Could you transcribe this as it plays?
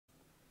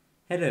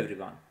Hello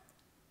everyone,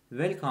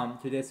 welcome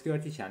to the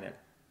Security channel.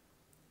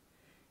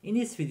 In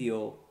this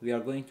video, we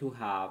are going to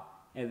have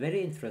a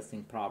very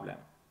interesting problem.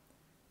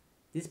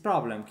 This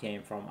problem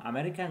came from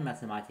American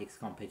mathematics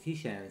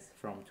competitions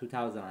from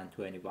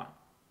 2021.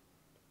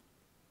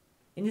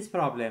 In this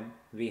problem,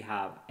 we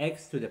have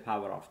x to the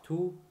power of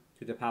 2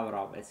 to the power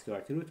of a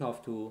square root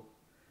of 2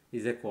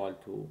 is equal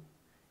to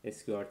a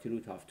square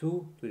root of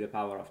 2 to the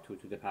power of 2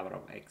 to the power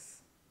of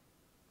x.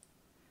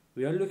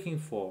 We are looking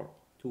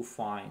to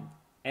find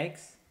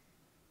x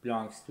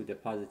belongs to the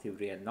positive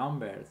real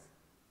numbers,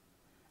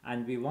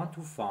 and we want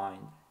to find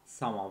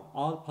sum of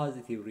all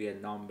positive real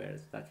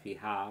numbers that we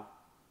have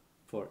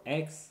for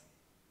x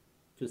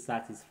to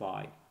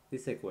satisfy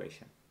this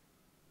equation.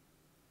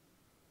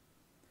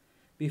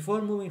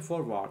 Before moving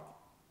forward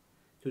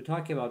to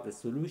talk about the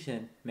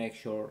solution, make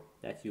sure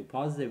that you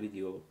pause the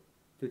video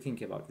to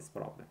think about this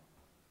problem.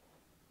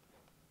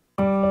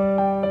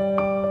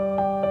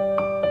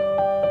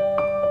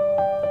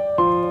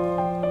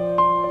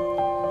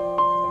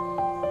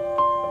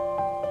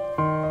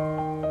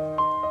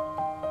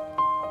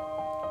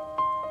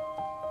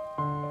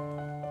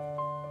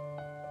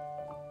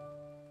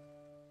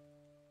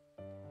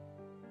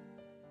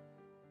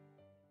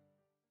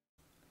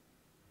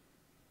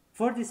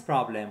 For this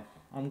problem,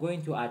 I'm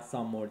going to add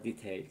some more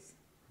details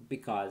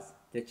because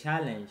the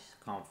challenge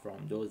comes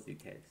from those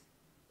details.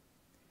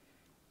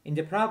 In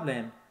the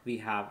problem, we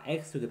have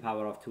x to the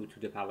power of 2 to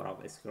the power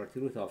of a square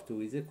root of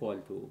 2 is equal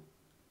to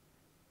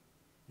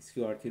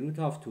square root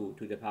of 2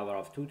 to the power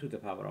of 2 to the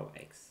power of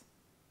x.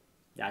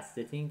 That's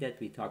the thing that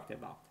we talked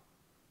about.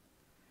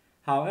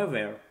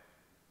 However,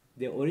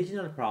 the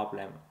original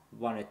problem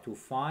wanted to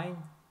find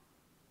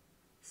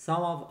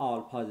sum of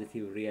all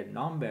positive real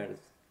numbers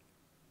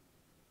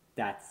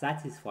that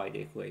satisfy the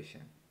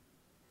equation.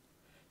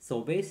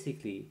 So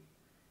basically,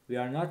 we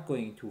are not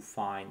going to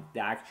find the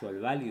actual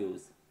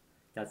values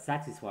that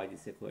satisfy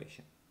this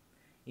equation.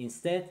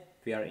 Instead,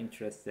 we are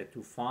interested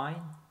to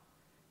find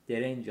the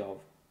range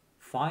of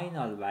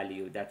final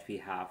value that we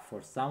have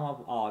for sum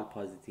of all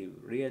positive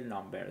real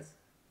numbers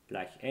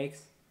like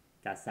x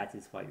that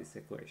satisfy this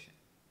equation.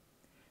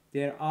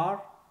 There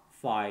are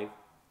 5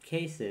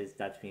 cases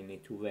that we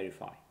need to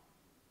verify.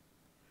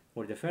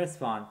 For the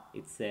first one,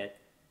 it said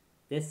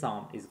the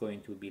sum is going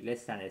to be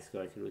less than a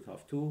square root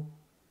of 2.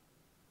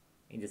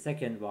 In the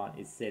second one,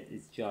 it said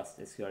it's just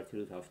a square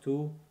root of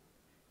 2.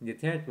 In the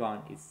third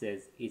one, it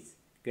says it's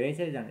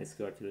greater than a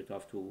square root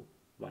of 2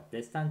 but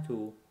less than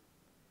 2.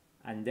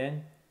 And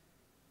then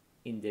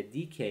in the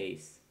D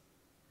case,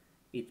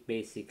 it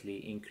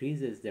basically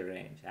increases the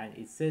range and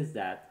it says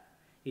that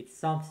it's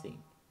something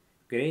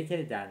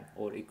greater than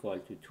or equal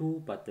to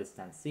 2 but less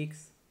than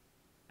 6.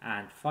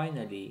 And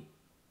finally,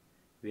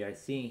 we are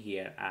seeing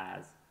here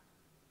as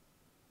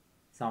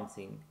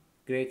something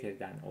greater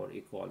than or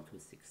equal to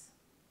 6.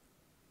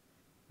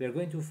 We are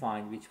going to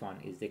find which one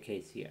is the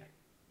case here.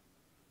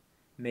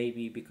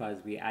 Maybe because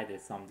we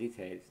added some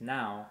details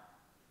now,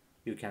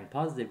 you can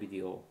pause the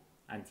video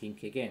and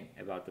think again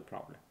about the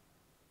problem.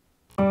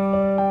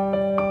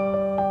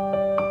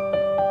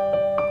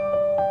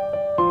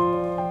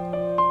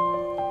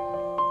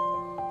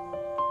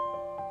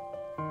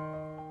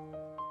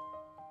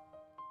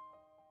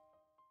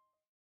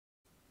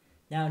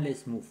 Now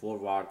let's move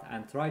forward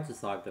and try to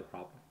solve the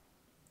problem.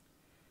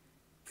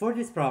 For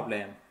this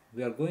problem,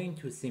 we are going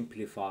to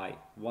simplify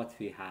what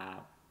we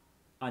have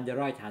on the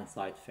right hand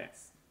side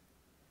first.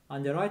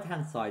 On the right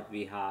hand side,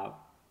 we have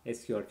a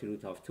square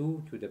root of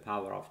 2 to the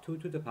power of 2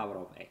 to the power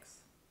of x.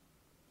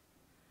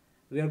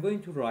 We are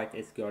going to write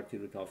a square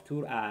root of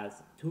 2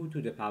 as 2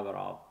 to the power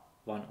of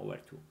 1 over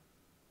 2.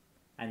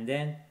 And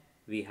then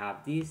we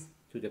have this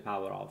to the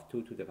power of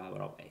 2 to the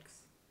power of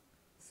x.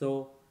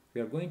 So we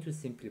are going to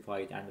simplify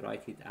it and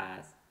write it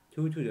as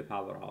 2 to the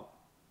power of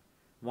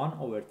 1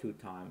 over 2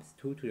 times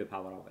 2 to the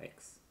power of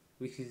x,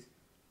 which is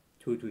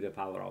 2 to the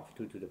power of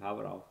 2 to the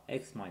power of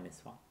x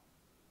minus 1.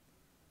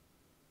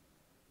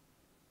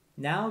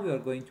 Now we are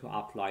going to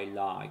apply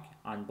log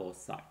on both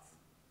sides.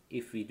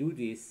 If we do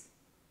this,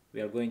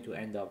 we are going to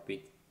end up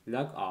with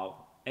log of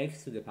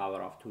x to the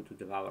power of 2 to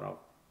the power of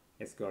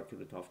a square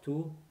root of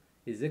 2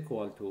 is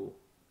equal to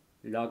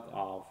log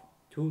of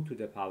 2 to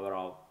the power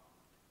of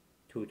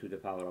 2 to the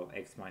power of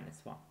x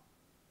minus 1.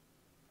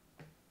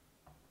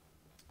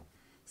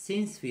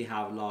 Since we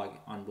have log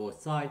on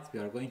both sides, we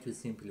are going to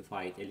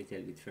simplify it a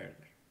little bit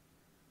further.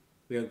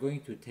 We are going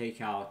to take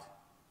out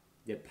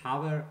the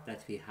power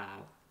that we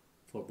have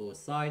for both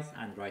sides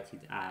and write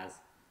it as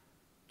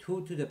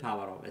 2 to the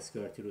power of a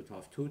square root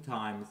of 2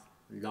 times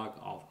log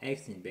of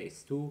x in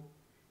base 2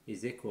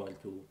 is equal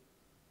to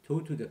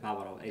 2 to the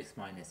power of x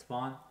minus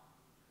 1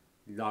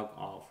 log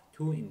of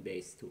 2 in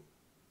base 2.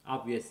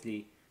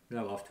 Obviously,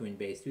 log of 2 in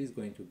base 2 is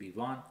going to be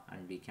 1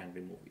 and we can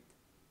remove it.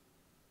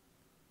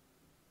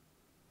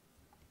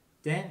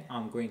 Then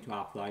I'm going to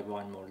apply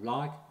one more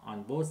log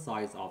on both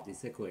sides of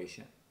this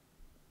equation.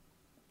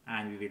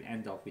 And we will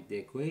end up with the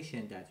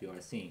equation that you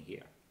are seeing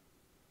here.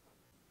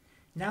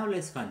 Now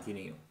let's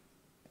continue.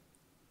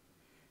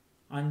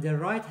 On the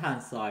right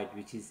hand side,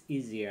 which is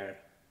easier,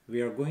 we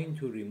are going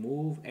to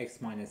remove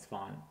x minus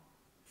 1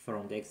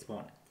 from the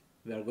exponent.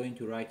 We are going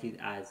to write it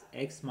as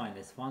x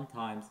minus 1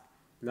 times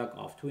log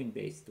of 2 in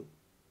base 2,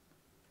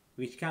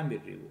 which can be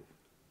removed.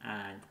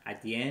 And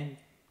at the end,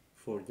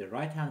 for the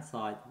right hand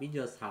side, we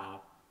just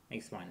have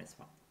x minus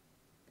 1.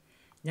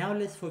 Now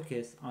let's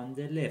focus on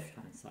the left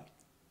hand side.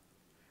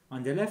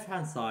 On the left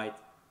hand side,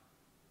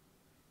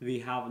 we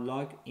have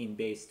log in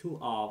base 2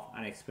 of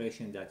an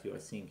expression that you are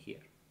seeing here.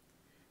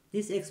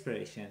 This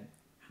expression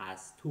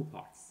has two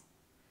parts.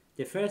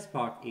 The first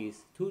part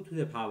is 2 to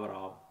the power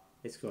of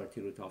square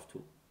root of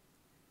 2.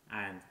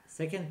 And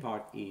second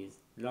part is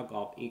log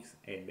of x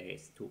in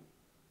base 2.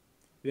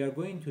 We are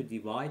going to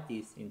divide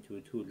this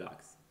into two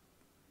logs.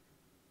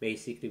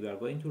 Basically, we are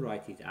going to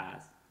write it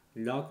as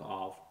log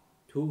of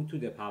 2 to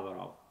the power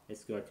of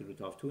square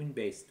root of 2 in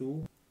base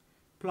 2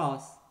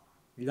 plus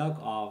log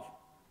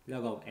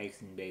of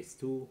x in base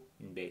 2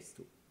 in base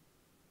 2.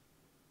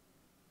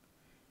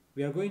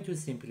 We are going to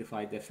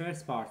simplify the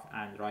first part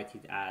and write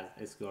it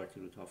as square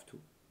root of 2.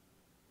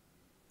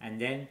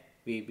 And then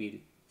we will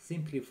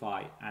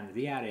simplify and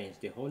rearrange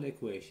the whole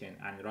equation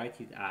and write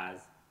it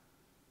as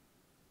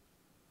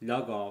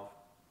log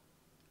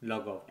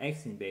of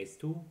x in base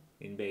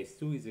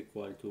 2 is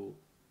equal to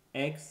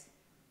x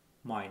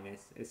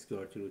minus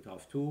square root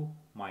of 2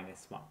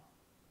 minus 1.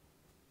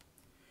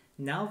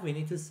 Now we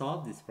need to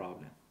solve this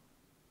problem.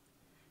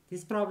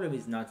 This problem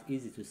is not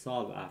easy to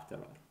solve after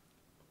all.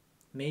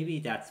 Maybe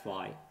that's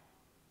why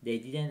they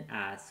didn't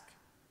ask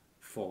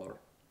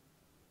for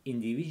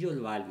individual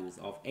values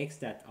of x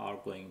that are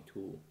going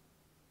to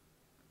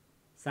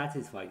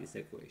satisfy this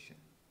equation.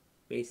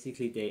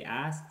 Basically, they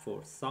asked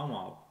for sum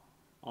of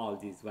all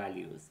these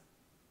values,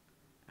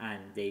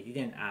 and they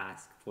didn't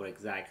ask for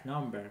exact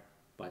number,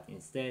 but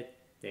instead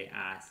they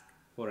asked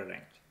for a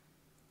range.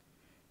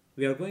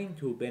 We are going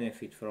to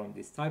benefit from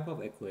this type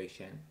of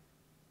equation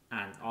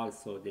and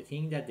also the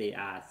thing that they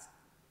asked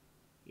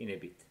in a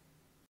bit.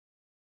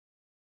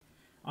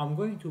 I'm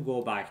going to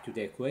go back to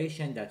the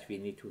equation that we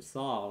need to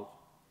solve,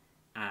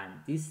 and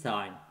this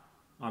time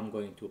I'm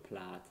going to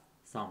plot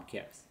some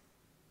curves.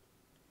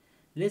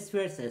 Let's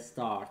first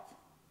start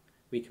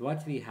with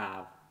what we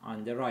have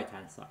on the right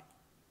hand side.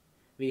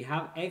 We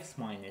have x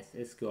minus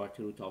square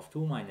root of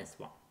 2 minus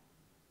 1.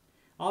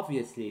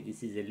 Obviously,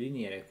 this is a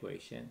linear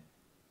equation.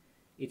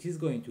 It is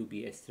going to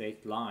be a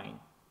straight line,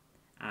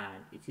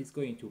 and it is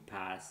going to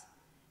pass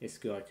a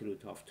square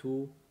root of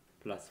 2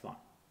 plus 1.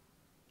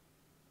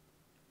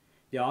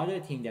 The other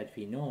thing that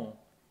we know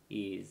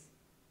is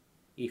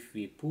if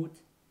we put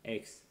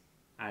x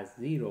as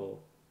 0,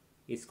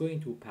 it's going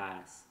to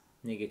pass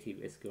negative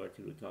square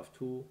root of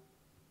 2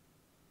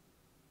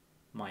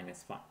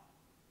 minus 1.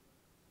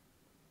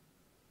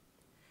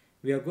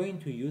 We are going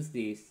to use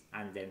this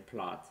and then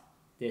plot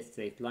the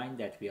straight line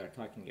that we are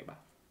talking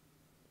about.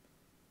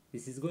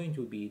 This is going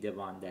to be the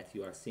one that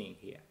you are seeing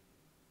here.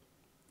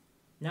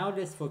 Now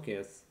let's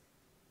focus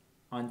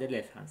on the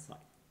left hand side.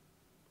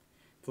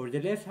 For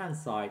the left hand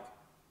side,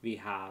 we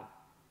have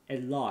a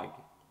log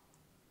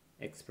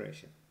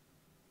expression.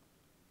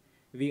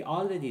 We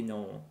already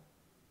know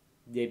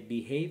the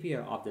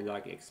behavior of the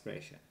log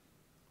expression.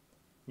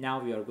 Now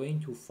we are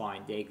going to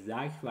find the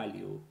exact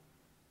value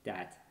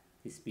that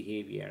this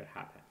behavior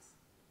happens.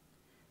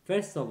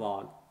 First of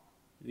all,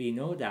 we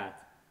know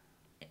that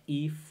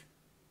if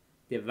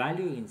the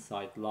value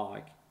inside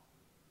log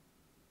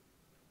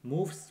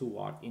moves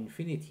toward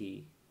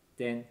infinity,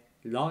 then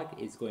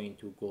log is going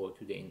to go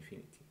to the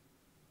infinity.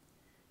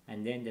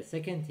 And then the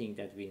second thing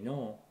that we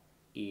know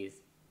is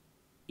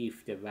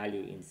if the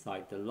value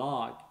inside the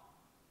log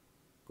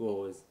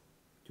goes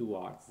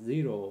towards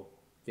 0,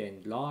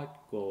 then log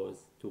goes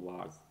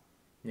towards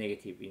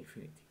negative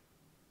infinity.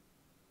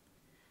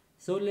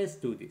 So let's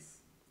do this.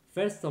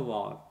 First of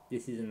all,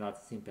 this is not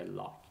a simple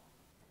log.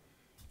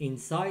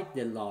 Inside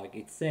the log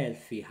itself,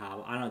 we have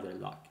another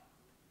log.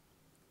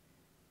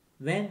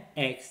 When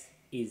x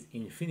is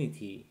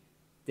infinity,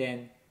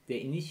 then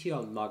the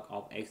initial log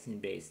of x in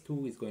base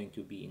 2 is going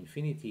to be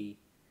infinity,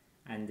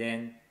 and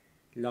then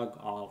log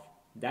of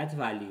that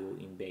value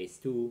in base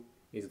 2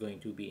 is going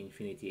to be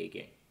infinity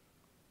again.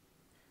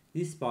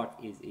 This part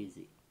is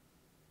easy.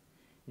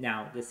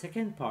 Now the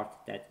second part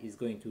that is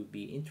going to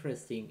be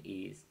interesting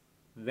is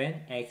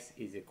when x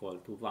is equal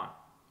to 1.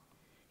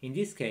 In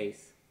this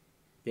case,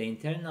 the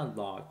internal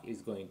log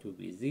is going to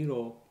be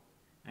 0,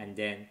 and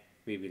then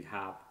we will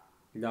have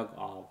log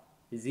of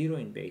 0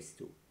 in base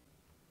 2,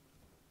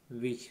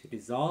 which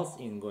results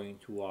in going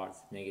towards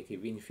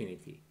negative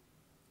infinity.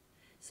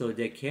 So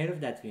the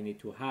curve that we need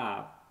to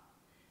have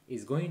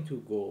is going to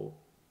go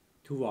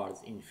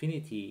towards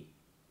infinity,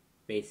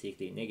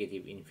 basically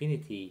negative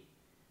infinity,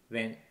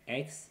 when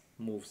x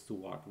moves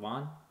toward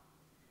 1,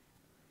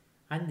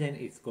 and then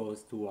it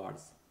goes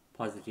towards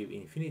positive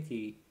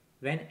infinity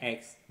when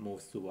x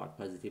moves toward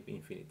positive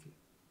infinity.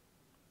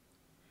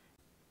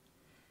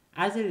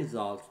 As a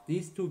result,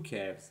 these two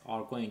curves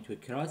are going to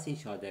cross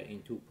each other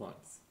in 2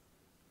 points.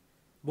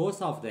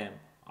 Both of them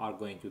are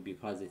going to be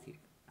positive,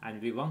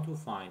 and we want to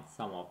find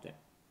sum of them.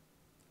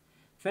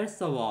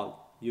 First of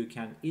all, you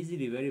can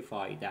easily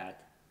verify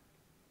that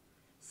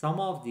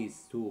some of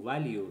these two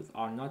values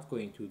are not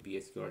going to be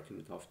a square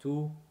root of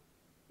 2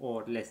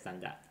 or less than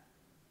that.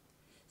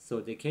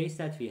 So the case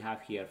that we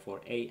have here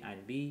for A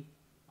and B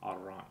are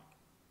wrong.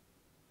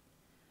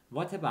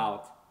 What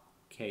about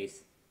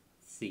case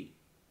C?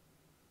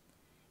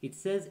 It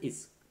says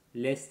it's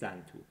less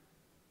than 2.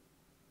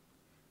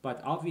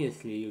 But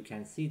obviously you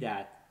can see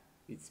that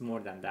it's more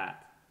than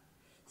that.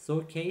 So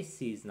case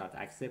C is not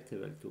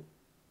acceptable too.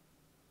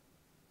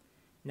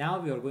 Now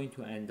we are going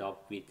to end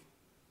up with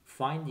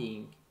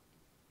finding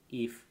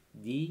if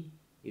D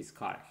is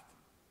correct.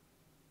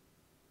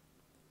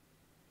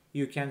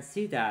 You can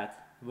see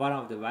that one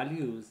of the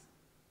values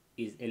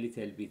is a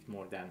little bit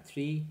more than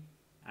 3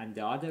 and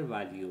the other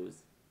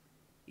values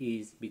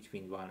is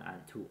between 1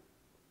 and 2.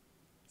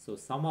 So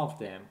some of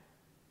them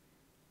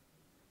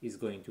is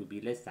going to be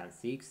less than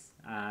 6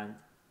 and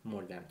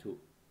more than 2.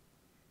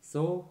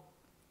 So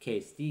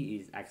case D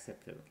is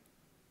acceptable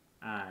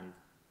and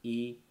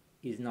E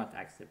is not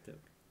acceptable.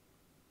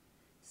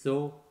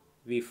 So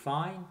we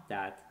find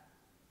that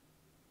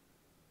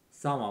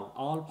sum of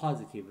all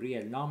positive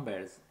real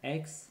numbers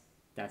x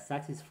that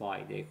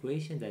satisfy the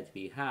equation that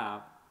we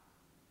have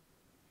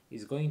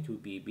is going to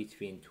be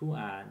between 2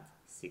 and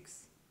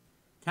 6.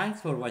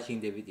 Thanks for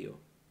watching the video.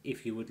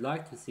 If you would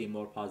like to see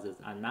more puzzles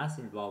and math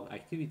involved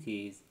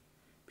activities,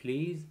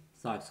 please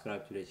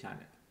subscribe to the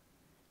channel.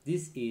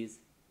 This is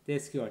the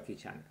SQRT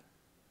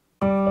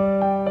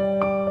channel.